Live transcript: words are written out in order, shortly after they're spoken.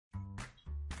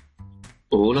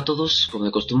Hola a todos, como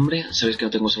de costumbre, sabéis que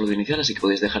no tengo saludo inicial, así que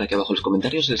podéis dejar aquí abajo en los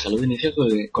comentarios el saludo inicial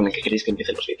con el que queréis que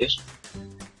empiecen los vídeos.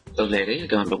 Os leeré, el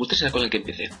que más me guste será con el que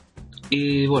empiece.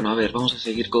 Y bueno, a ver, vamos a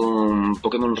seguir con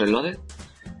Pokémon Reloaded.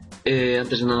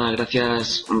 Antes de nada,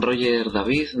 gracias Roger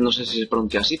David, no sé si se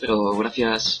pronuncia así, pero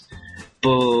gracias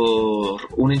por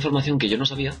una información que yo no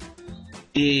sabía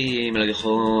y me lo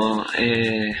dijo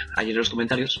ayer en los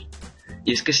comentarios.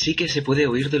 Y es que sí que se puede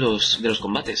huir de los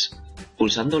combates.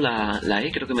 Pulsando la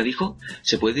E, creo que me dijo,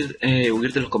 se puede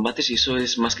huir de los combates, y eso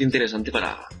es más que interesante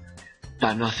para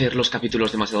no hacer los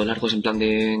capítulos demasiado largos en plan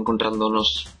de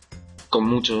encontrándonos con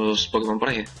muchos Pokémon por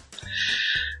ahí.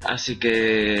 Así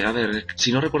que, a ver,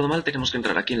 si no recuerdo mal, tenemos que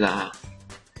entrar aquí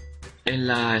en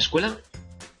la escuela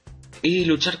y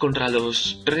luchar contra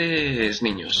los 3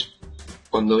 niños.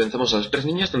 Cuando venzamos a los 3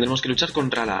 niños tendremos que luchar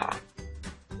contra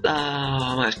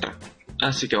la maestra.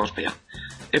 Así que vamos para allá.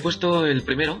 He puesto el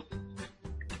primero,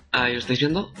 ahí lo estáis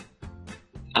viendo,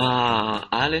 a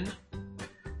Allen,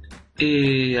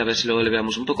 y a ver si luego le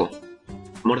veamos un poco.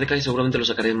 Mordecai seguramente lo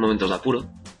sacaré en momentos de apuro,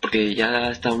 porque ya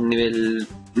está a un nivel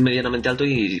medianamente alto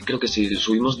y creo que si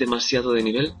subimos demasiado de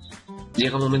nivel,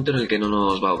 llega un momento en el que no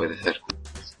nos va a obedecer.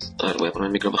 A ver, voy a poner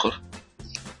el micro mejor.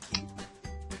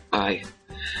 Ahí.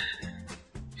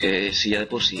 Si ya de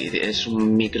por sí es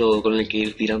un micro con el que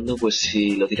ir tirando, pues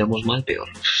si lo tiramos mal, peor.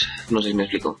 No sé si me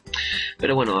explico.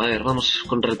 Pero bueno, a ver, vamos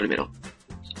contra el primero.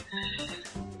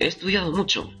 He estudiado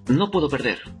mucho, no puedo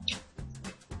perder.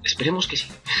 Esperemos que sí.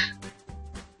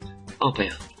 Vamos para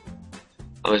allá.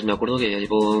 A ver, me acuerdo que ya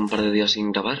llevo un par de días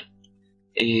sin grabar.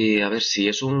 Y a ver, si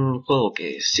es un juego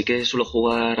que sí que suelo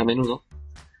jugar a menudo,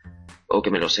 o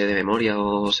que me lo sé de memoria,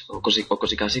 o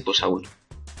cositas así, pues aún.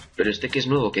 Pero este que es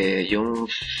nuevo, que yo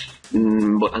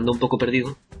ando un poco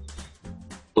perdido,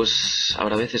 pues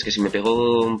habrá veces que si me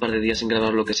pego un par de días sin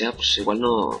grabar lo que sea, pues igual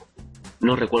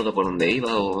no recuerdo por dónde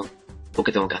iba o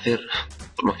qué tengo que hacer,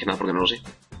 pues más que nada porque no lo sé.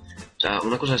 O sea,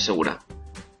 una cosa es segura,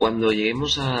 cuando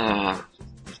lleguemos ya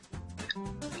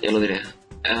lo diré,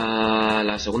 a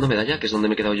la segunda medalla, que es donde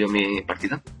me he quedado yo en mi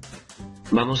partida,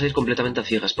 vamos a ir completamente a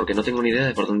ciegas porque no tengo ni idea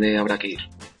de por dónde habrá que ir.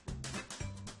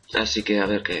 Así que a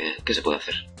ver qué se puede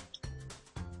hacer.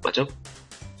 Machop,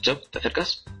 ¿te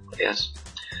acercas? Gracias.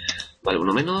 Vale,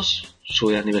 uno menos.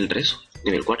 Sube a nivel 3,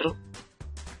 nivel 4.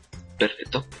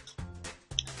 Perfecto.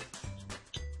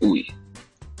 Uy.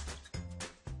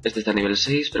 Este está a nivel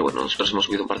 6, pero bueno, nosotros hemos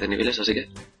subido un par de niveles, así que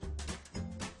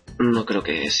no creo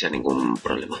que sea ningún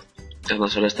problema.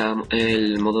 Además, ahora está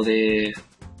el modo de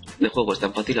juego es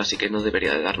tan fácil, así que no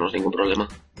debería de darnos ningún problema.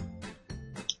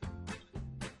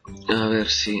 A ver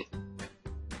si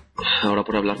ahora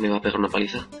por hablar me va a pegar una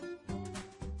paliza.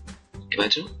 ¿Qué me ha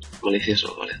hecho?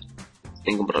 Malicioso, vale.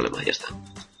 Ningún problema, ya está.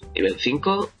 Nivel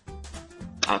 5.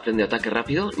 Aprende ataque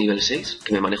rápido. Nivel 6.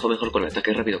 Que me manejo mejor con el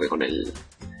ataque rápido que con el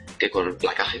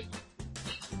placaje.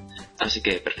 Así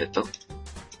que perfecto.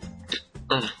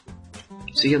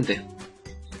 Siguiente.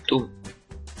 Tú.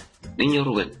 Niño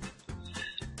Rubén.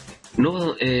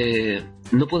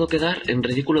 No puedo quedar en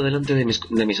ridículo delante de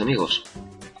mis amigos.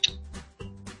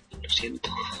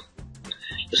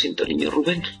 Lo siento, niño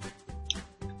Rubén.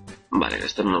 Vale,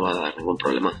 esto no nos va a dar ningún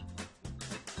problema.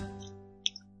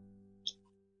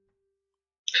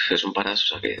 Es un paras, o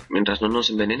sea que mientras no nos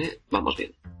envenene, vamos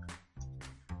bien.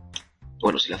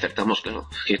 Bueno, si le acertamos, claro.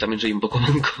 Yo también soy un poco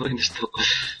manco en esto.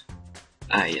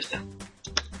 Ahí ya está.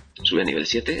 Sube a nivel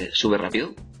 7, sube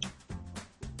rápido.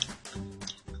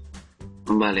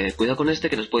 Vale, cuidado con este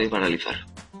que nos puede paralizar.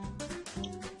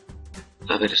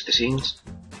 A ver, este Sings.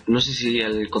 No sé si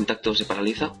el contacto se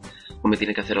paraliza o me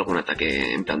tiene que hacer algún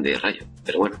ataque en plan de rayo.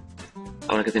 Pero bueno,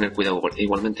 habrá que tener cuidado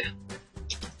igualmente.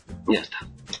 Ya está.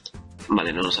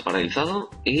 Vale, no nos ha paralizado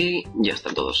y ya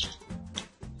están todos.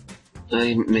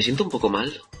 Ay, me siento un poco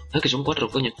mal. Que son 4,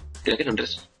 coño. Creía que eran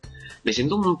 3. Me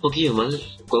siento un poquillo mal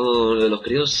con los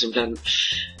críos, en plan,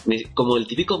 como el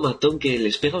típico matón que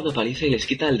les pega una paliza y les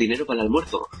quita el dinero para el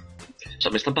almuerzo. O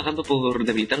sea, me están pagando por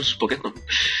debilitar a sus Pokémon.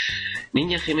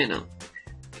 Niña Jimena.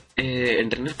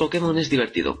 Entrenar Pokémon es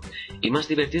divertido. Y más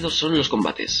divertidos son los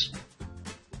combates.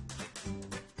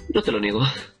 No te lo niego.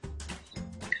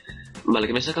 Vale,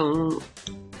 que me saca un...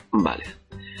 Vale.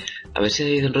 A ver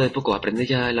si dentro de poco aprende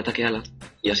ya el ataque ala.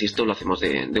 Y así esto lo hacemos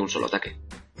de un solo ataque.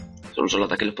 Con un solo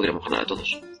ataque los podríamos ganar a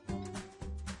todos.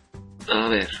 A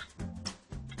ver.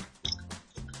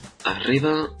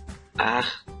 Arriba. A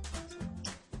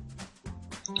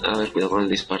ver, cuidado con el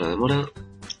disparo de mora.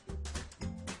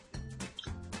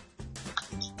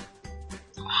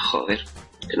 Joder,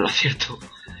 que no lo acierto.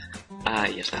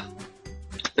 Ahí ya está.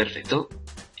 Perfecto.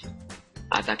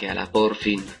 Ataque ala, por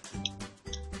fin.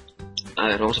 A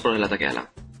ver, vamos a poner el ataque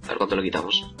ala. ver cuánto le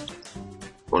quitamos.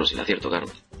 Bueno, si le acierto, claro.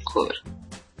 Joder.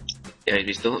 Ya habéis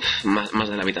visto, más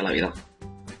de la mitad de la vida.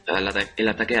 El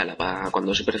ataque ala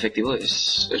cuando es súper efectivo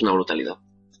es una brutalidad.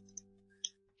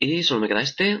 Y solo me queda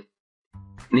este.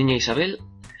 Niña Isabel,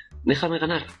 déjame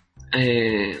ganar.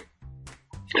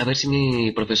 A ver si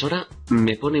mi profesora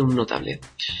me pone un notable.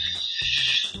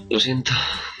 Lo siento,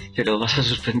 pero vas a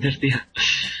suspender, tía.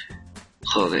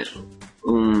 Joder,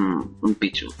 un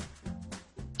pichu.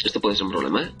 Esto puede ser un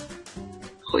problema, ¿eh?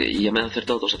 Joder, y ya me han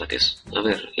acertado 2 ataques. A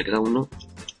ver, le queda uno.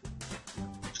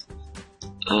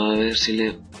 A ver si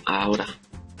le... Ahora.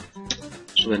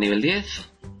 Sube a nivel 10.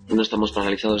 No estamos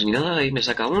paralizados ni nada. Y me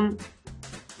saca un...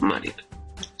 Marip.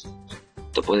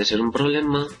 Esto puede ser un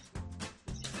problema.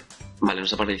 Vale,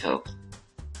 nos ha paralizado.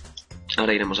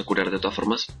 Ahora iremos a curar de todas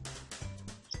formas.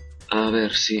 A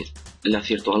ver si le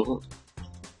acierto algo.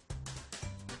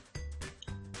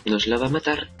 Nos la va a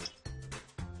matar.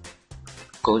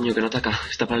 Coño, que no ataca.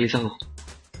 Está paralizado.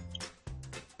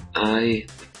 Ahí.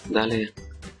 Dale.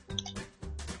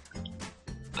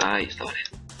 Ahí está, vale.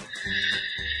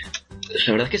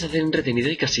 La verdad es que se hace entretenido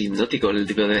y casi hipnótico el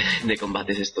tipo de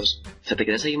combates estos. O sea, te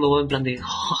quedas ahí en plan de...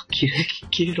 Oh,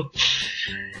 quiero.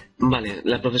 Vale,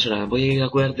 la profesora. Voy a ir a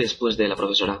curar después de la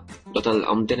profesora. Total,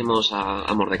 aún tenemos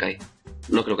a Mordecai.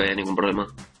 No creo que haya ningún problema.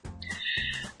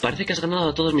 Parece que has ganado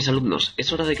a todos mis alumnos.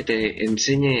 Es hora de que te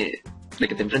enseñe... De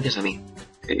que te enfrentes a mí.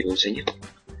 Que yo enseñe.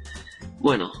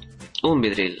 Bueno, un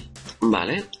vidril.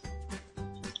 Vale.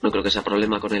 No creo que sea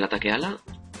problema con el ataque ala.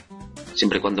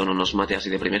 Siempre y cuando no nos mate así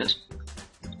de primeras.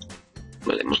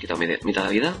 Vale, hemos quitado mitad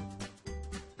de vida.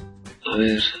 A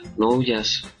ver, no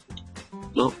huyas.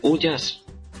 No huyas.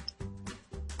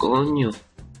 Coño.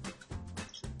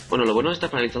 Bueno, lo bueno de estar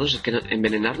paralizados es que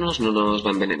envenenarnos no nos va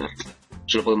a envenenar.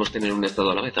 Solo podemos tener un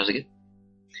estado a la vez, así que...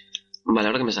 Vale,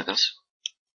 ahora que me sacas.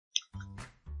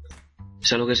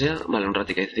 Sea lo que sea... Vale, un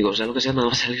Raticate. Digo, sea lo que sea, nada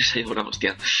más salir se lleva una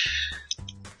hostia.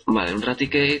 Vale, un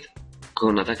Raticate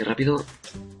con ataque rápido.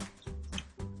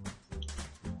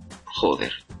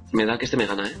 Joder. Me da que este me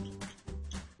gana, ¿eh?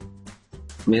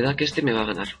 Me da que este me va a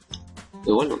ganar.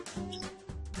 Igual no.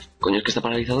 Coño, es que está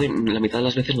paralizado y la mitad de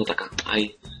las veces no ataca.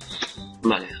 Ahí.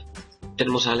 Vale.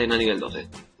 Tenemos a Elena a nivel 12.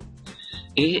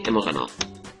 Y hemos ganado.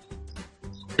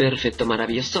 Perfecto,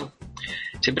 maravilloso.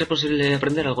 Siempre es posible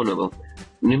aprender algo nuevo.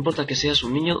 No importa que seas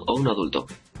un niño o un adulto.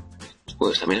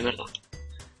 Pues también es verdad.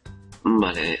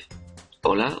 Vale.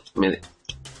 Hola.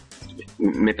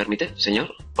 ¿Me permite,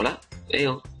 señor? Hola.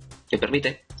 ¿Me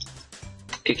permite?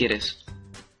 ¿Qué quieres?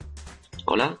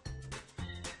 Hola.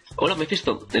 Hola,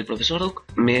 Mefisto. El profesor Oak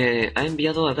me ha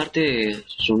enviado a darte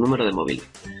su número de móvil.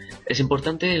 Es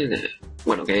importante,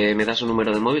 bueno, que me das su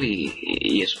número de móvil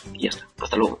y eso. Y ya está.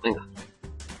 Hasta luego. Venga.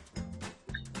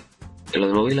 Que lo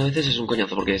de móvil a veces es un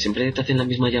coñazo porque siempre te hacen la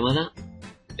misma llamada.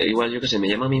 Igual, yo que sé, me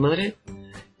llama mi madre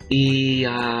y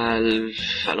a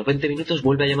los 20 minutos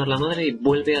vuelve a llamar la madre y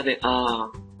vuelve a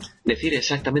decir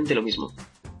exactamente lo mismo.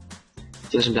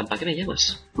 Entonces, en plan, ¿para qué me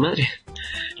llamas? Madre,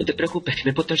 no te preocupes, que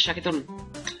me he puesto el chaquetón.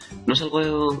 No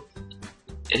salgo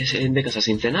de casa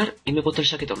sin cenar y me he puesto el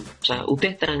chaquetón. O sea,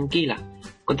 usted tranquila.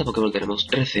 ¿Cuántas Pokémon tenemos?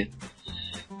 13.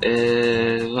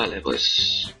 Vale,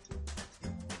 pues...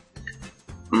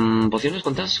 ¿Pociones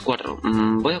cuántas? 4.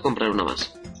 Voy a comprar una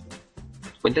más.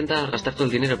 Voy a intentar gastar todo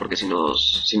el dinero porque si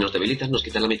nos debilitan nos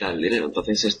quitan la mitad del dinero.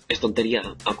 Entonces es tontería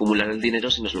acumular el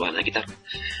dinero si nos lo van a quitar.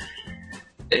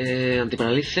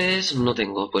 Antiparalices no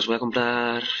tengo. Pues voy a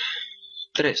comprar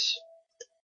 3.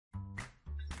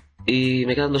 Y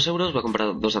me quedan 2 euros. Voy a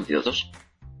comprar 2 antídotos.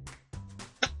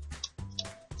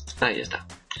 Ahí está.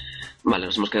 Vale,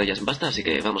 nos hemos quedado ya sin pasta, así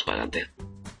que vamos para adelante.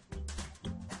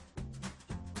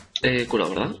 Cura,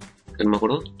 ¿verdad? Que no me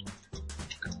acuerdo.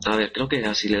 A ver, creo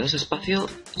que si le das espacio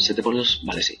se te ponen los...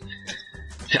 Vale, sí.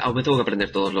 Aún me tengo que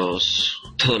aprender todos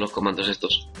los comandos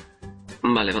estos.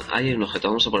 Vale, ahí hay un objeto.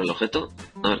 Vamos a por el objeto.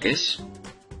 A ver qué es.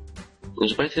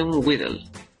 Nos parece un Weedle.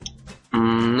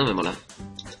 No me mola.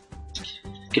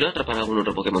 Quiero atrapar algún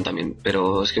otro Pokémon también,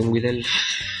 pero es que un Weedle...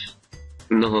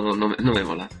 No me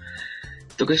mola.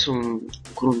 ¿Esto qué es un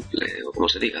cumple o como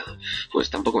se diga?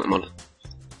 Pues tampoco me mola.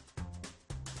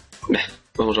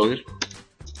 Vamos a oír.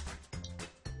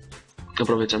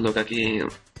 Aprovechando que aquí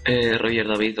Roger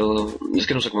David o... Es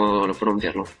que no sé cómo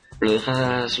pronunciarlo. Me lo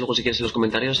dejas luego si quieres en los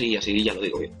comentarios y así ya lo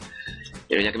digo bien.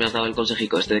 Pero ya que me has dado el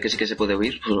consejico este de que sí que se puede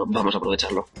oír, pues vamos a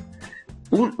aprovecharlo.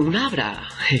 ¡Un Abra!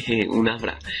 Un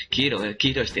Abra. Quiero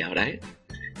este Abra,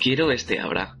 Quiero este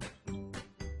Abra.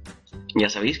 Ya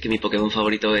sabéis que mi Pokémon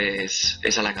favorito es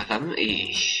alakazarum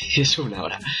y es un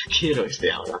Abra. Quiero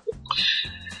este Abra.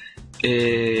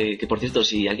 Que por cierto,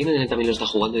 si alguien también lo está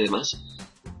jugando y demás,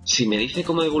 si me dice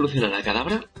cómo evoluciona la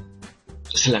cadabra,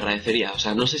 se le agradecería. O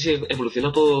sea, no sé si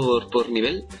evoluciona por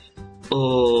nivel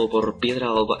o por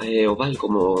piedra oval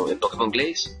como en Pokémon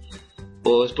querais,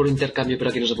 o es por intercambio pero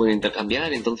aquí no se puede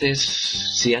intercambiar. Entonces,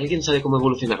 si alguien sabe cómo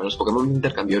evolucionar a los Pokémon de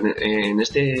intercambio en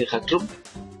este hackroom,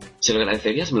 se lo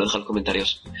agradecería si me lo deja en los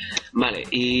comentarios. Vale,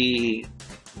 ¿y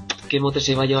qué mote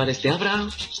se va a llevar este Abra?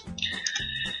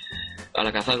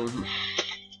 Alakazarum.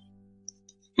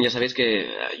 Ya sabéis que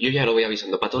yo ya lo voy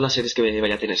avisando para todas las series que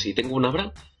vaya a tener. Si tengo un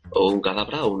Abra, o un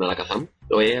Cadabra, o un Alakazam,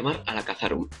 lo voy a llamar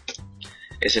Alakazarum.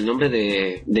 Es el nombre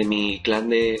de mi clan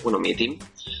bueno, mi team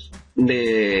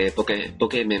de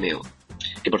Poké MMO.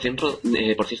 Que por cierto,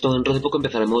 dentro de poco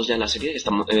empezaremos ya la serie.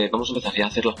 Vamos a empezar ya a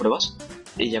hacer las pruebas.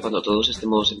 Y ya cuando todos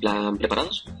estemos en plan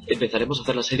preparados, empezaremos a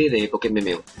hacer la serie de Poké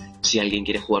MMO. Si alguien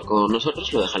quiere jugar con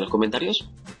nosotros, lo deja en los comentarios.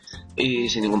 Y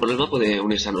sin ningún problema puede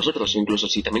unirse a nosotros. Incluso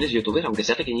si también es youtuber, aunque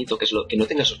sea pequeñito, que no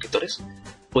tenga suscriptores,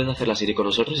 puede hacer la serie con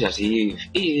nosotros y así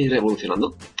ir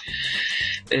evolucionando.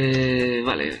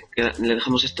 Vale, le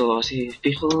dejamos esto así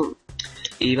fijo.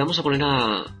 Y vamos a poner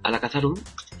a alakazarum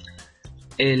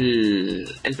el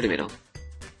primero.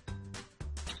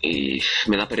 Y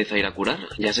me da pereza ir a curar.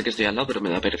 Ya sé que estoy al lado, pero me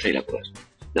da pereza ir a curar.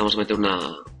 Le vamos a meter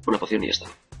una poción y ya está.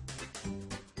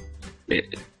 Le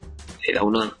da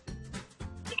una...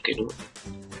 ¿Por qué no?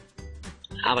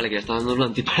 Ah, vale, que le está dando un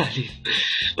antiparálisis.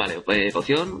 Vale,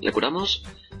 poción, le curamos.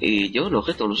 Y yo, un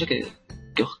objeto, no sé qué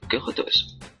objeto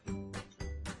es.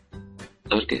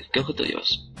 A ver, ¿qué objeto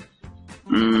llevas?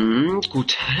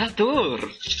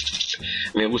 Cucharator.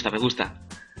 Me gusta.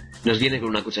 Nos viene con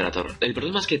una cucharator. El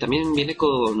problema es que también viene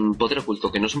con poder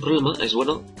oculto, que no es un problema, es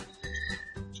bueno.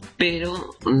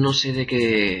 Pero no sé de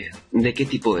qué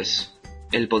tipo es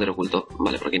el poder oculto.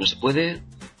 Vale, por aquí no se puede.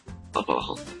 Vamos para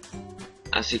abajo.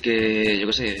 Así que, yo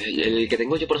qué sé, el que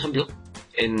tengo yo, por ejemplo,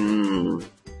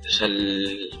 o sea,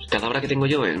 el cadabra que tengo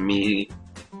yo en mi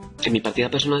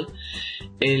partida personal,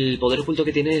 el poder oculto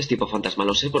que tiene es tipo fantasma,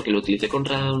 lo sé porque lo utilicé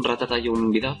contra un ratata y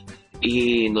un vidaf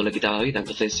y no le quitaba vida.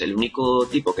 Entonces el único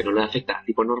tipo que no le afecta a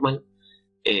tipo normal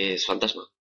es fantasma.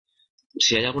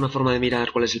 Si hay alguna forma de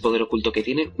mirar cuál es el poder oculto que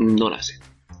tiene, no la sé.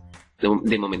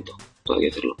 De momento, puedo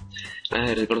decirlo. A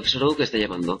ver, el profesor que está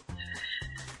llamando.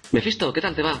 Mefisto, ¿qué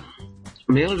tal te va?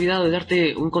 Me he olvidado de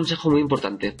darte un consejo muy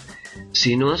importante.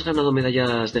 Si no has ganado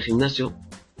medallas de gimnasio,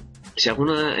 si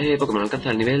alguna Pokémon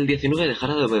alcanza el nivel 19,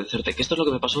 dejará de obedecerte. Que esto es lo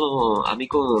que me pasó a mí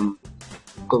con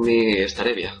mi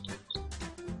Starevia.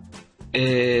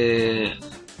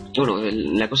 Bueno,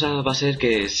 la cosa va a ser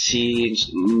que si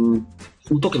un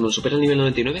Pokémon supera el nivel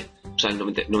 99, o sea, el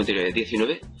 99,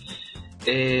 19,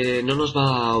 no nos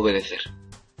va a obedecer.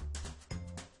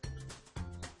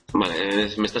 Vale,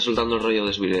 me está soltando el rollo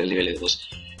de subir el nivel de 2.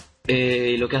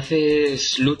 Y lo que hace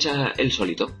es lucha él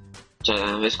solito. O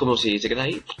sea, es como si se queda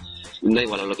ahí. Da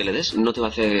igual a lo que le des, no te va a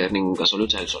hacer ningún caso,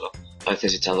 lucha él solo. A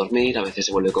veces se echa a dormir, a veces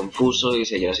se vuelve confuso y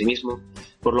se llega a sí mismo.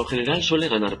 Por lo general suele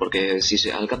ganar, porque si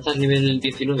alcanzas nivel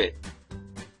 19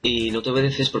 y no te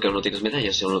obedeces porque aún no tienes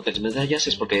medallas, si aún no tienes medallas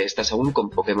es porque estás aún con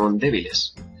Pokémon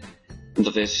débiles.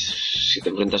 Entonces, si te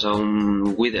enfrentas a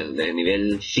un Weedle de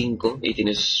nivel 5 y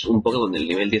tienes un Pokémon del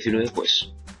nivel 19,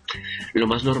 pues lo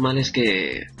más normal es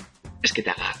que te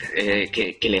haga,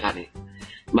 que le gane.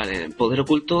 Vale, poder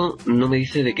oculto no me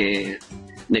dice de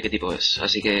qué tipo es,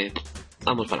 así que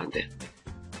vamos para adelante.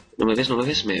 ¿No me ves?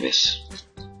 Me ves.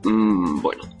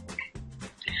 Bueno.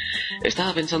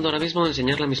 Estaba pensando ahora mismo en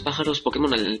enseñarle a mis pájaros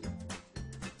Pokémon al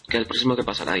próximo que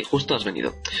pasará y justo has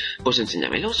venido. Pues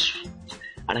enséñamelos.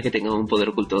 Ahora que tenga un poder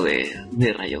oculto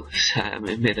de rayo. O sea,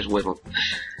 me deshuevo.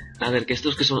 A ver, que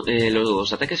estos que son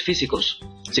los ataques físicos,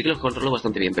 sí que los controlo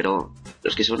bastante bien, pero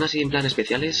los que son así en plan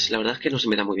especiales, la verdad es que no se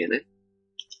me da muy bien, ¿eh?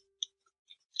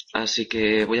 Así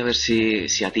que voy a ver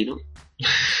si atino.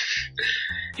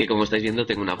 Que como estáis viendo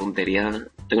tengo la puntería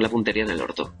en el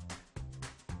orto.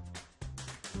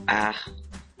 Ah,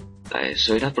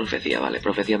 eso era profecía, vale,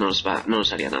 profecía no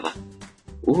nos haría nada.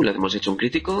 Le hemos hecho un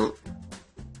crítico.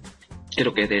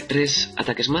 Creo que de 3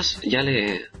 ataques más ya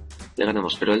le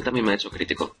ganamos, pero él también me ha hecho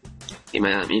crítico. Y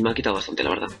me ha quitado bastante, la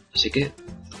verdad. Así que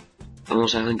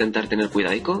vamos a intentar tener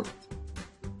cuidadico.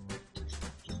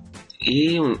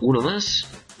 Y uno más.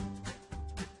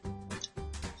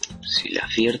 Si le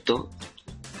acierto,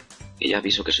 que ya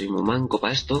aviso que soy muy manco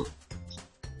para esto.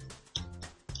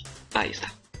 Ahí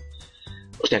está.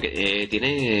 Hostia, que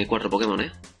tiene 4 Pokémon,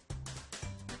 ¿eh?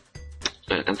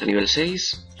 Alcanza nivel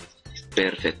 6.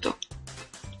 Perfecto.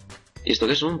 ¿Y esto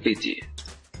qué es? Un Pidgey.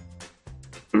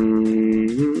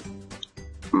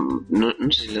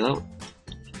 No sé si le he dado.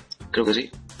 Creo que sí.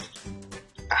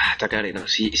 Ataque arena.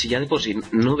 Si ya de por sí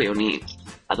no veo ni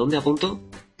a dónde apunto,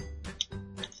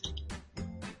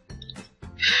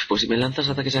 Pues si me lanzas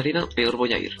ataques de harina, peor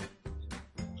voy a ir.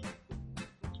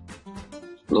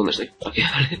 ¿Dónde estoy? Aquí,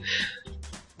 vale.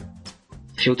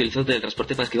 He utilizado el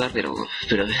teletransporte para esquivar, pero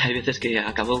hay veces que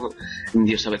acabo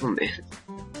Dios sabe dónde.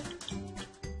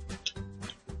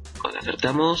 Vale,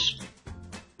 acertamos.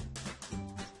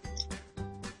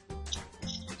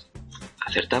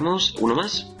 Acertamos, uno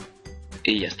más.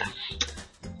 Y ya está.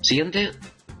 Siguiente.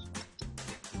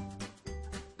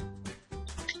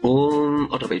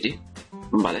 Otro Beiji.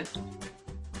 Vale.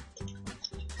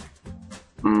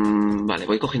 Vale,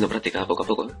 voy cogiendo práctica poco a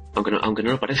poco, ¿eh? Aunque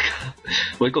no lo parezca.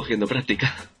 Voy cogiendo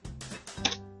práctica.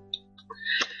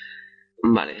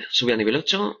 Vale, sube a nivel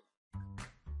 8.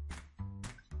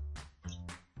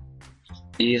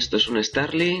 Y esto es un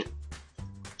Starly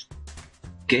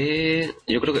que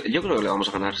yo creo que le vamos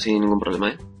a ganar sin ningún problema,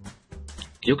 ¿eh?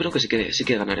 Yo creo que sí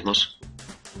que ganaremos.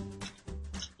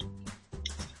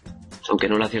 Aunque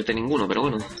no le acierte ninguno, pero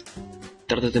bueno.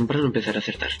 Tarde o temprano empezaré a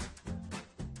acertar.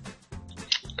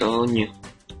 Coño.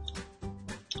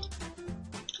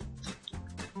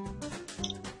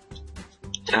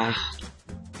 Ah.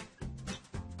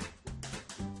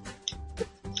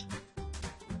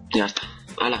 Ya está.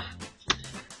 ¡Hala!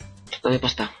 Dame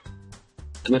pasta.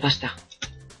 Dame pasta.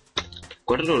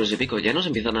 4 euros y pico. Ya nos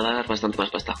empiezan a dar bastante más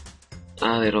pasta.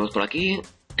 A ver, vamos por aquí.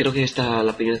 Creo que esta,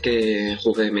 la primera vez que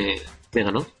jugué me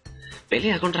ganó.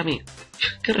 Pelea contra mí.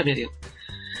 ¡Qué remedio!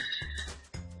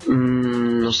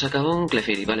 Nos acabó un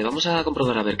Clefairy. Vale, vamos a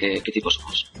comprobar a ver qué tipo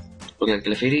somos. Porque el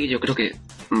Clefairy yo creo que...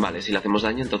 Vale, si le hacemos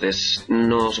daño, entonces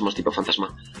no somos tipo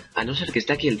fantasma. A no ser que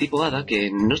esté aquí el tipo hada,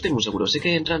 que no estoy muy seguro. Sé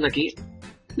que entran aquí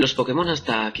los Pokémon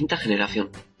hasta 5ª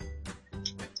generación.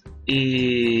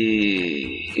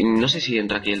 Y no sé si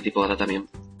entra aquí el tipo hada también.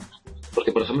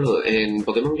 Porque, por ejemplo, en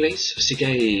Pokémon Glace sí que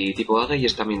hay tipo hada y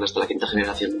es también hasta la 5ª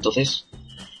generación. Entonces,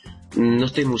 no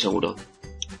estoy muy seguro.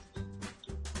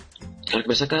 Ahora que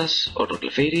me sacas otro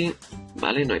Clefairy.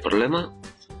 Vale, no hay problema.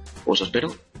 O eso espero.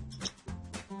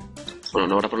 Bueno,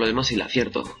 no habrá problema si la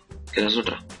acierto. Que esa es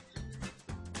otra.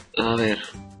 A ver.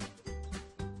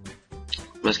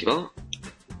 ¿Me ha esquivado?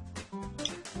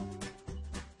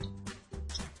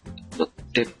 No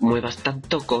te muevas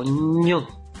tanto, coño.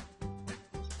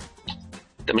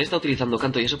 También está utilizando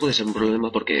canto y eso puede ser un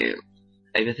problema porque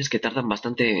hay veces que tardan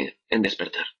bastante en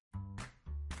despertar.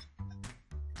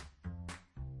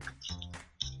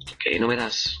 Ok, no me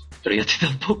das, pero ya te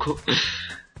da un poco.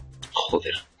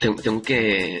 Joder, tengo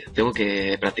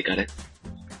que practicar,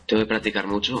 Tengo que practicar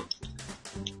mucho.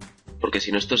 Porque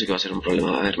si no esto sí que va a ser un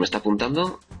problema. A ver, me está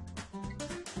apuntando.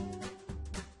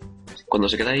 Cuando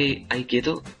se queda ahí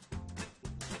quieto,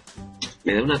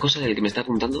 me da una cosa del que me está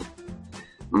apuntando.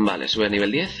 Vale, sube a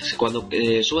nivel 10. Cuando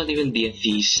suba a nivel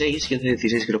 16,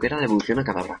 15-16 creo que era, evoluciona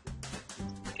Cadabra.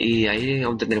 Y ahí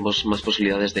aún tendremos más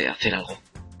posibilidades de hacer algo.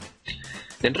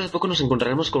 Dentro de poco nos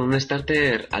encontraremos con un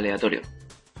starter aleatorio.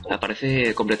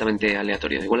 Aparece completamente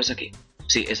aleatorio. Igual es aquí.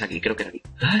 Sí, es aquí, creo que era aquí.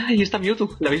 ¡Ay, está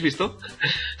Mewtwo! ¿La habéis visto?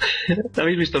 ¿La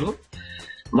habéis visto, no?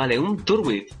 Vale, un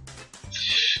Turtwig.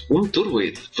 Un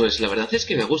Turtwig. Pues la verdad es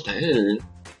que me gusta,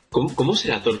 ¿Cómo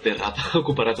será Torterra?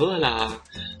 Ocupará toda la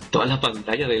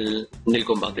pantalla del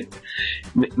combate.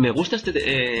 Me gusta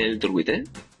el Turtwig,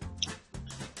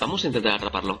 Vamos a intentar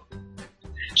atraparlo.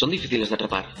 Son difíciles de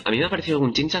atrapar. A mí me ha parecido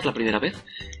un Chinchar la primera vez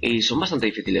y son bastante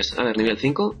difíciles. A ver, nivel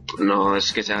 5, no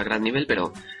es que sea gran nivel,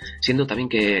 pero siendo también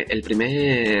que el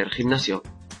primer gimnasio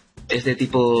es de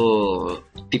tipo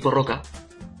roca,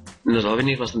 nos va a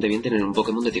venir bastante bien tener un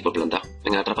Pokémon de tipo planta.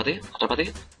 Venga, atrápate.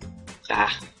 ¡Ah!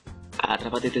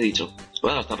 Atrápate, te he dicho.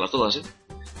 Voy a gastarlas todas,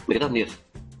 Me quedan 10.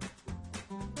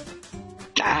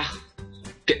 ¡Ah!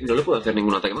 Que no le puedo hacer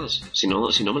ningún ataque más. Si no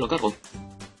me lo cargo.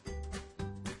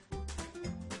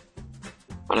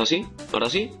 Ahora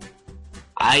sí.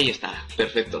 Ahí está,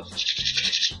 perfecto.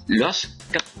 Lo has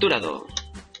capturado.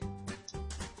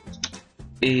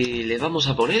 Y le vamos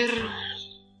a poner...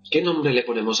 ¿Qué nombre le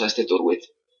ponemos a este Turtwig?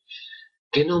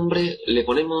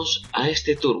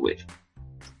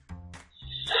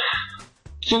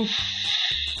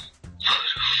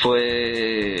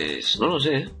 Pues... no lo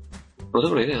sé, no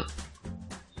tengo ni idea.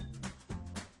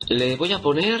 Le voy a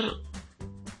poner...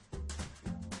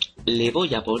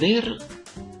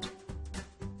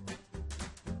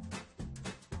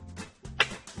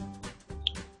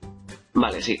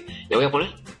 Vale, sí. Le voy a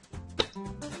poner...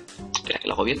 Espera, que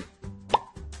lo hago bien.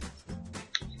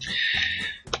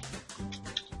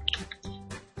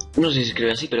 No sé si se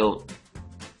escribe así, pero...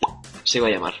 se va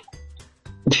a llamar.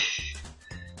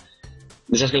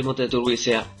 ¿Deseas que el mote de Turtwig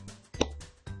sea...?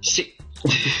 Sí.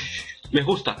 Me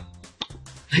gusta.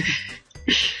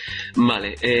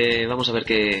 Vale, vamos a ver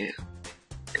qué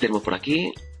tenemos por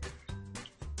aquí.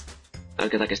 A ver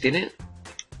qué ataques tiene.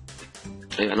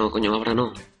 Venga, no, coño, Abra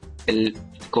no. El...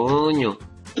 Coño.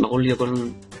 Me hago un lío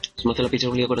con... Se me hace la picha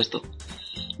un lío con esto.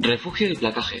 Refugio y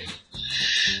placaje.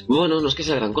 Bueno, no es que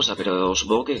sea gran cosa, pero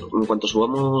supongo que en cuanto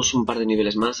subamos un par de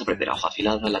niveles más aprenderá hoja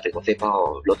afilada, látigo cepa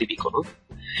o lo típico, ¿no?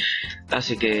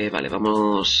 Así que, vale,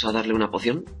 vamos a darle una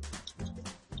poción.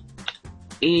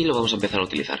 Y lo vamos a empezar a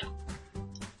utilizar.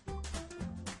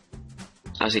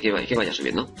 Así que vaya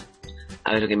subiendo.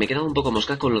 A ver, que me he quedado un poco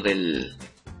mosca con lo del...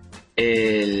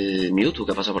 El Mewtwo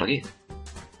que ha pasado por aquí.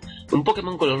 Un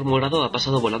Pokémon color morado ha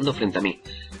pasado volando frente a mí.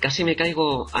 Casi me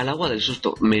caigo al agua del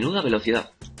susto. Menuda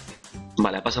velocidad.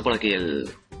 Vale, ha pasado por aquí el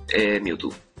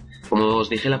Mewtwo. Como os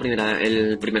dije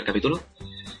el primer capítulo,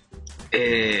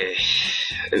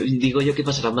 digo yo que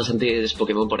pasarán bastantes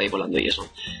Pokémon por ahí volando y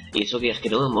eso. Y eso que es que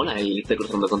no me mola el irte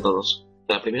cruzando con todos.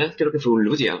 La primera vez creo que fue un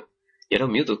Lugia y ahora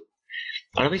un Mewtwo.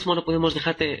 Ahora mismo no podemos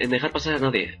dejar pasar a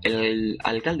nadie. El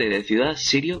alcalde de Ciudad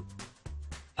Sirio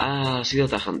ha sido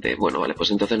tajante. Bueno, vale,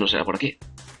 pues entonces no será por aquí.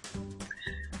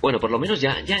 Bueno, por lo menos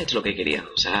ya he hecho lo que quería.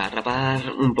 O sea,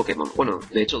 rapar un Pokémon. Bueno,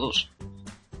 de hecho dos.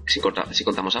 Si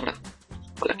contamos Abra.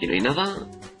 Vale, aquí no hay nada.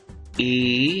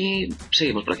 Y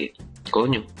seguimos por aquí.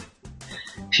 Coño.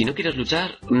 Si no quieres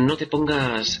luchar, no te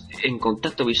pongas en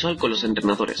contacto visual con los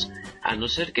entrenadores. A no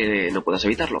ser que no puedas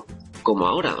evitarlo. Como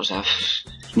ahora, o sea...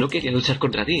 No quería luchar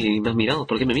contra ti y me has mirado.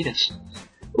 ¿Por qué me miras?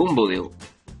 Un Budew.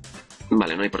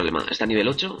 Vale, no hay problema. Está a nivel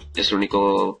 8. Es el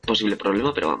único posible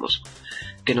problema, pero vamos.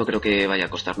 Que no creo que vaya a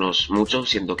costarnos mucho,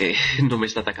 siendo que no me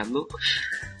está atacando.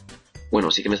 Bueno,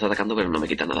 sí que me está atacando, pero no me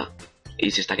quita nada.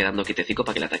 Y se está quedando quietecico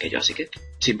para que le ataque yo, así que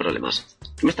sin problemas.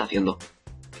 ¿Qué me está haciendo?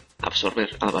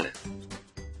 Absorber. Ah, vale.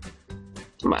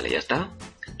 Vale, ya está.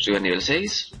 Sube a nivel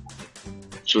 6.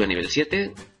 Sube a nivel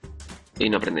 7. Y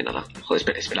no aprende nada.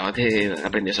 Joder, esperaba que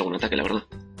aprendiese algún ataque, la verdad.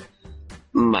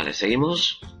 Vale,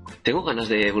 seguimos. Tengo ganas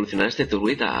de evolucionar este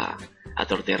Turwit a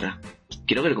Torterra.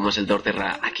 Quiero ver cómo es el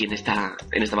Torterra aquí en esta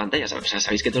pantalla. O sea,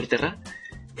 ¿sabéis que Torterra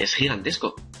es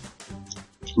gigantesco?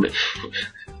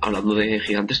 Hablando de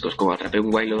gigantescos, como atrapé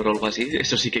un Wailord o algo así,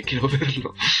 eso sí que quiero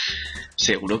verlo.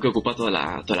 Seguro que ocupa toda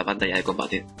la pantalla de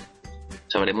combate.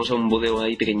 Sabremos a un Budew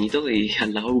ahí pequeñito y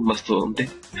al lado un mastodonte.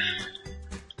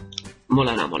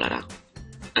 Molará, molará.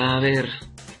 A ver...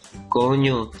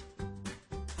 Coño...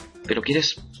 ¿Pero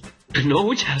quieres...? ¡No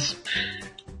huyas!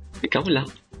 Me cago en la...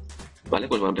 Vale,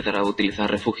 pues voy a empezar a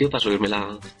utilizar refugio para subirme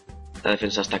la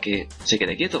defensa hasta que se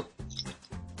quede quieto.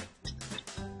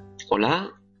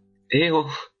 Hola...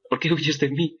 ¿por qué huyes de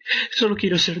mí? Solo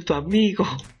quiero ser tu amigo.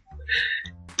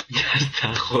 Ya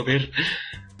está, joder.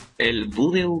 El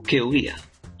Budew que huía.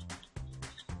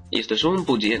 Y esto es un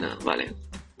Pudgiena, vale.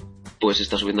 Pues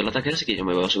está subiendo el ataque, así que yo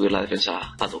me voy a subir la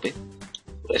defensa a tope.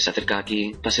 Pues se acerca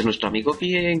aquí para ser nuestro amigo.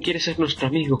 Bien, quiere ser nuestro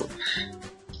amigo.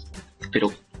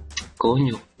 Pero,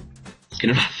 coño, que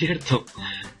no lo acierto.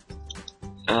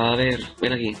 A ver,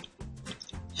 ven aquí.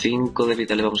 5 de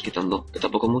vida le vamos quitando. Que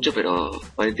tampoco mucho, pero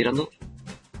va a ir tirando.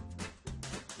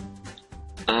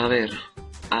 A ver,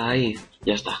 ahí,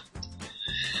 ya está.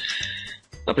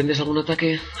 ¿Aprendes algún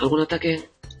ataque? ¿Algún ataque?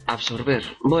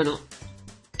 Absorber. Bueno,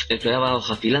 esperaba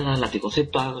hoja afilada, látigo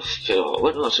cepa, pero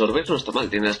bueno, absorber no está mal,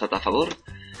 tiene la stat a favor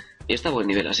y está a buen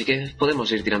nivel, así que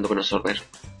podemos ir tirando con absorber.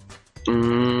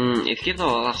 ¿Izquierda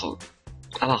o abajo?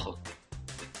 Abajo.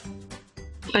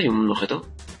 Hay un objeto.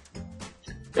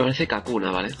 Me parece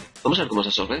Kakuna, ¿vale? Vamos a ver cómo es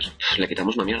absorber. Le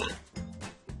quitamos una mierda.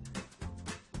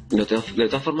 De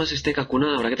todas formas, este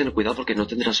Kakuna habrá que tener cuidado porque no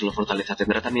tendrá solo fortaleza,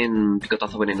 tendrá también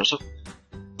picotazo venenoso.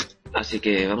 Así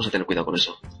que vamos a tener cuidado con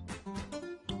eso.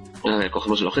 A ver,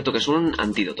 cogemos el objeto que es un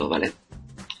antídoto, ¿vale?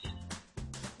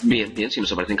 Bien, bien, si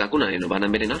nos aparecen Kakuna y nos van a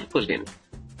envenenar, pues bien.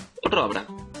 Otro Abra.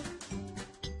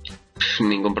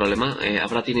 Ningún problema.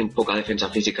 Abra tiene poca defensa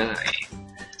física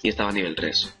y estaba a nivel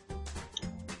 3.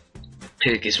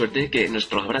 Qué suerte que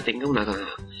nuestro Abra tenga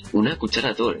una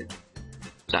cuchara Thor.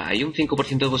 O sea, hay un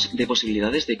 5% de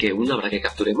posibilidades de que un Abra que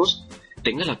capturemos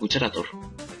tenga la cuchara Thor.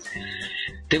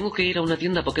 Tengo que ir a una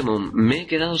tienda Pokémon. Me he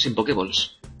quedado sin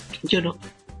Pokéballs. Yo no.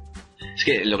 Es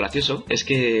que lo gracioso es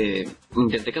que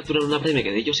intenté capturar un Abra y me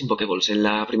quedé yo sin Pokéballs en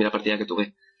la primera partida que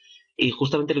tuve. Y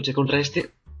justamente luché contra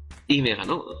este y me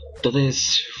ganó.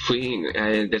 Entonces fui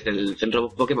desde el centro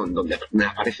Pokémon donde me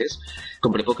apareces,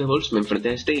 compré Pokéballs, me enfrenté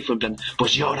a este y fue en plan,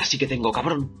 pues yo ahora sí que tengo,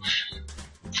 cabrón.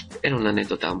 Era una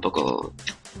anécdota un poco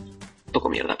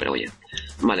mierda, pero oye.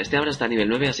 Vale, este Abra está a nivel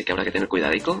 9, así que habrá que tener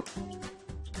cuidadico.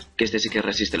 Que este sí que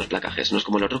resiste los placajes, no es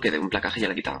como el otro que de un placaje ya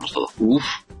le quitábamos todo. Uf,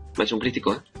 me ha hecho un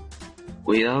crítico,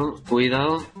 Cuidado,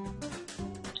 cuidado.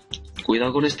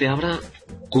 Cuidado con este Abra.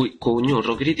 Coño,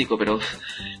 otro crítico, pero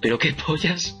qué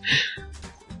pollas.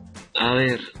 A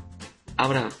ver,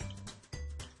 Abra,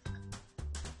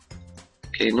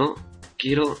 que no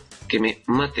quiero que me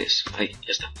mates. Ahí,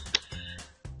 ya está.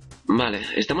 Vale,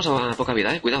 estamos a poca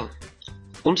vida, cuidado.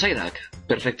 Un Psyduck,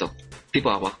 perfecto. Tipo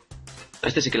agua. A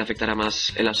este sí que le afectará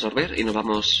más el absorber y nos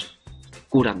vamos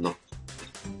curando.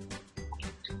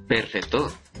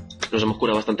 Perfecto. Nos hemos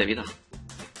curado bastante vida.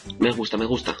 Me gusta, me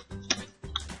gusta.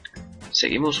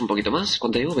 Seguimos un poquito más.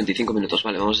 ¿Cuánto llevo? 25 minutos.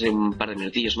 Vale, vamos a hacer un par de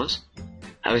minutillos más.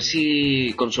 A ver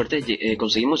si con suerte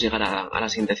conseguimos llegar a la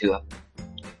siguiente ciudad.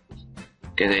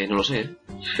 Que no lo sé,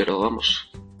 pero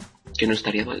vamos. Que no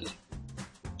estaría mal.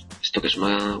 ¿Esto que es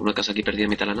una casa aquí perdida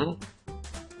en mitad de la nada?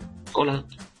 Hola.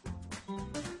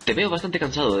 Te veo bastante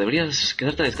cansado. Deberías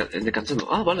quedarte descansando.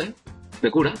 Ah, vale. Me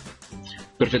cura.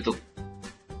 Perfecto.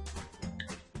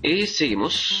 Y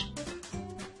seguimos.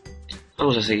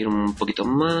 Vamos a seguir un poquito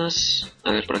más.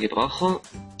 A ver, por aquí por abajo.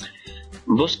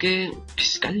 Bosque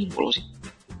fiscal o algo así.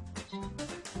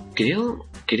 Creo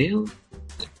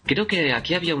que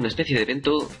aquí había una especie de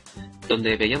evento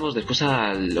donde veíamos después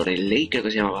a Lorelei, creo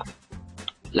que se llamaba.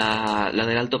 La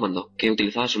del alto mando, que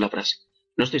utilizaba sus lapras.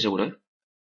 No estoy seguro, ¿eh?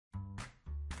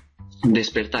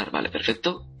 Despertar, vale,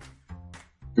 perfecto.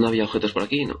 No había objetos por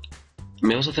aquí, no.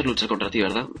 Me vas a hacer luchar contra ti,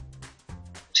 ¿verdad?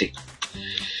 Sí.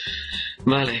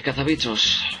 Vale,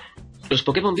 cazabichos. Los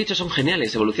Pokémon bichos son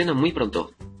geniales, evolucionan muy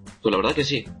pronto. Pues la verdad que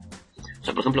sí. O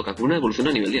sea, por ejemplo, Kakuna evoluciona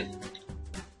a nivel 10.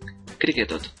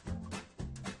 Cricketot.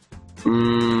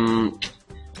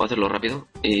 Puedo hacerlo rápido.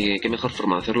 ¿Y qué mejor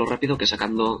forma de hacerlo rápido que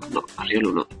sacando... No, arriba el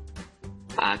 1.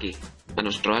 Aquí. A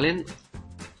nuestro Allen.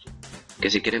 Que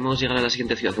si queremos llegar a la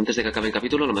siguiente ciudad antes de que acabe el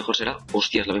capítulo, lo mejor será...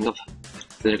 Hostias, la venganza.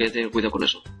 Tendré que tener cuidado con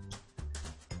eso.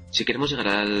 Si queremos llegar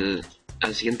al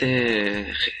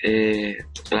siguiente...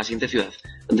 a la siguiente ciudad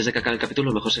antes de que acabe el capítulo,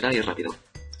 lo mejor será ir rápido.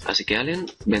 Así que Allen,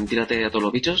 ven, tírate a todos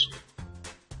los bichos.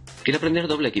 Quiero aprender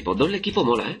doble equipo. Doble equipo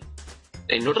mola, ¿eh?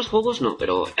 En otros juegos no,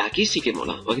 pero aquí sí que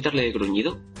mola. Voy a quitarle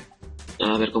gruñido.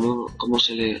 A ver cómo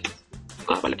se le...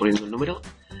 Ah, vale, poniendo el número.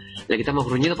 Le quitamos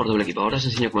gruñido por doble equipo. Ahora os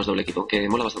enseño cómo es doble equipo, que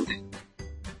mola bastante.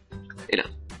 Mira,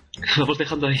 vamos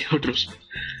dejando ahí otros.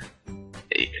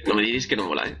 No me diréis que no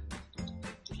mola, ¿eh?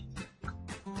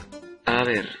 A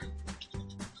ver.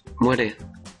 Muere.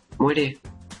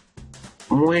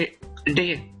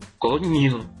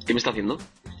 Coño. ¿Qué me está haciendo?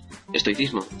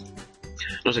 Estoicismo.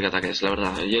 No sé qué ataque es, la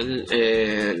verdad. Yo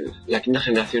la quinta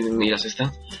generación y la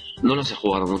sexta no las he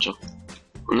jugado mucho.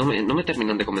 No me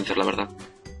terminan de convencer, la verdad.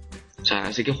 O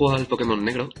sea, sí que he jugado al Pokémon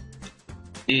negro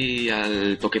y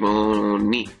al Pokémon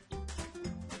Mi.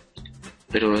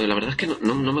 Pero la verdad es que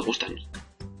no me gustan.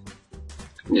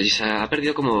 Y se ha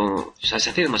perdido como... O sea,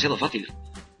 se hace demasiado fácil.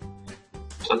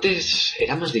 Antes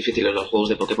era más difícil en los juegos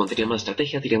de Pokémon. Tenía más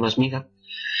estrategia, tenía más miga.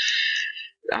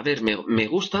 A ver, me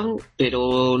gustan,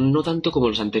 pero no tanto como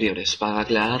los anteriores, para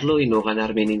aclararlo y no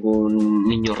ganarme ningún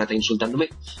niño rata insultándome,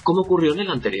 como ocurrió en el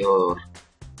anterior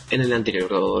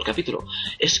capítulo.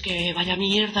 Es que vaya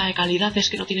mierda de calidad, es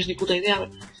que no tienes ni puta idea.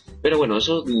 Pero bueno,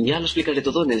 eso ya lo explicaré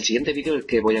todo en el siguiente vídeo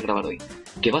que voy a grabar hoy,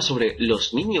 que va sobre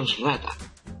los niños rata.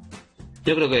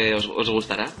 Yo creo que os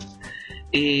gustará.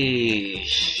 Y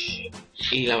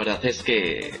la verdad es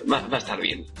que va a estar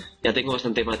bien. Ya tengo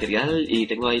bastante material y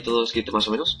tengo ahí todo escrito más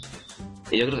o menos.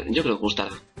 Y yo creo que os gustará.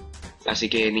 Así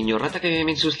que, niño rata que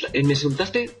me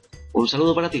insultaste, un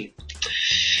saludo para ti.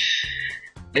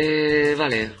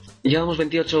 Vale, llevamos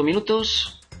 28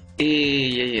 minutos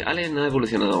y Allen ha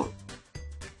evolucionado.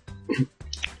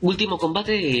 Último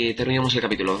combate y terminamos el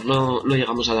capítulo. No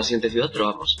llegamos a la siguiente ciudad, pero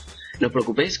vamos. No os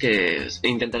preocupéis que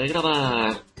intentaré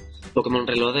grabar Pokémon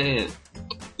Reloaded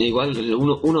igual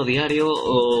uno diario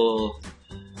o...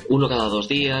 uno cada 2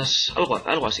 días,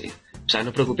 algo así. O sea, no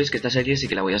os preocupéis que esta serie sí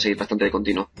que la voy a seguir bastante de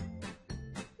continuo.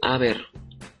 A ver,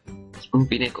 un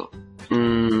Pineco.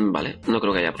 Vale, no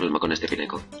creo que haya problema con este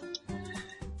Pineco.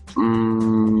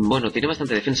 Bueno, tiene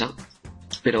bastante defensa,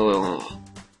 pero...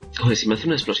 Joder, si me hace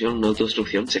una explosión, una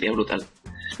autodestrucción, sería brutal.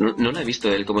 No la he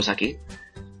visto él como es aquí,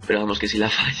 pero vamos, que si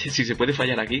si se puede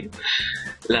fallar aquí,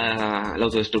 la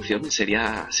autodestrucción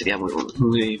sería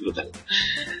muy brutal.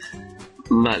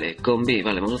 Vale, con B,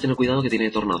 vale, vamos a tener cuidado que tiene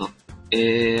tornado.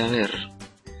 A ver,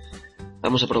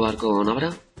 vamos a probar con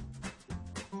Abra.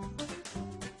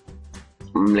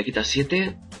 Le quita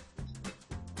 7.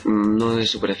 No es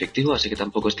súper efectivo, así que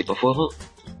tampoco es tipo fuego.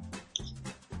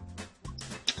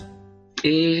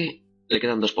 Y le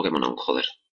quedan 2 Pokémon aún, joder.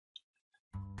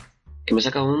 Que me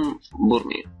saca un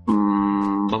Burmy.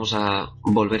 Vamos a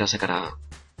volver a sacar a...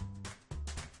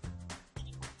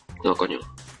 No, coño.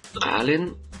 A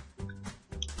Allen.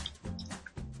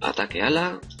 Ataque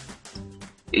ala.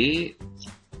 Y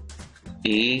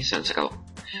se han sacado.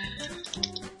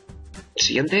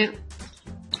 Siguiente.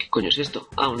 ¿Qué coño es esto?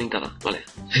 Ah, una hincada, vale.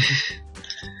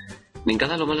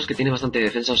 Mincada lo malo es que tiene bastante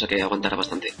defensa, o sea que aguantará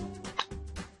bastante.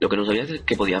 Lo que no sabía es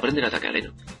que podía aprender a atacar,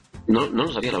 ¿eh? No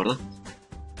lo sabía, la verdad.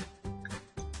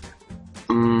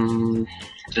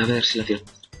 A ver si la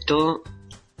acierto.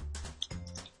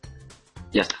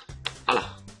 Ya está.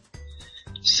 ¡Hala!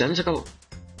 Se han sacado.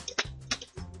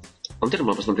 Aún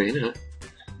tenemos bastante dinero, ¿eh?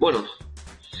 Bueno,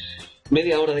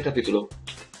 media hora de capítulo.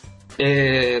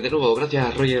 De nuevo,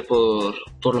 gracias Roger por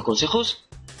los consejos.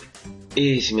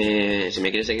 Y si me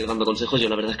quieres seguir dando consejos, yo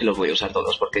la verdad es que los voy a usar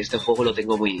todos, porque este juego lo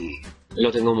tengo muy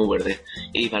verde.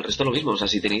 Y para el resto lo mismo, o sea,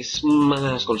 si tenéis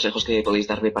más consejos que podéis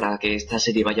darme para que esta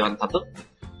serie vaya avanzando,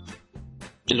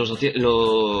 los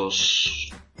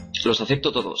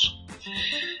acepto todos.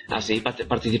 Así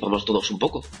participamos todos un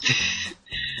poco.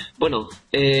 Bueno,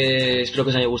 espero que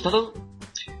os haya gustado.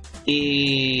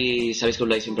 Y sabéis que un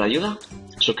like siempre ayuda.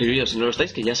 Suscribiros si no lo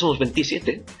estáis, que ya somos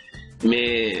 27.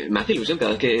 Me hace ilusión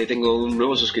cada vez que tengo un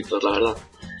nuevo suscriptor, la verdad.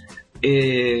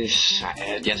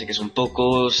 Ya sé que son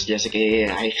pocos, ya sé que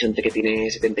hay gente que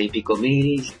tiene 70 y pico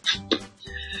mil,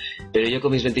 pero yo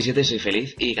con mis 27 soy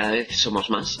feliz y cada vez somos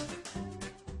más.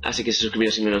 Así que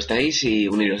suscribiros si no lo estáis y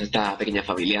uniros a esta pequeña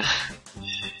familia.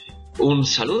 Un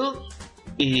saludo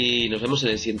y nos vemos en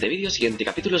el siguiente vídeo, siguiente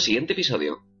capítulo, siguiente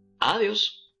episodio.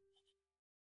 Adiós.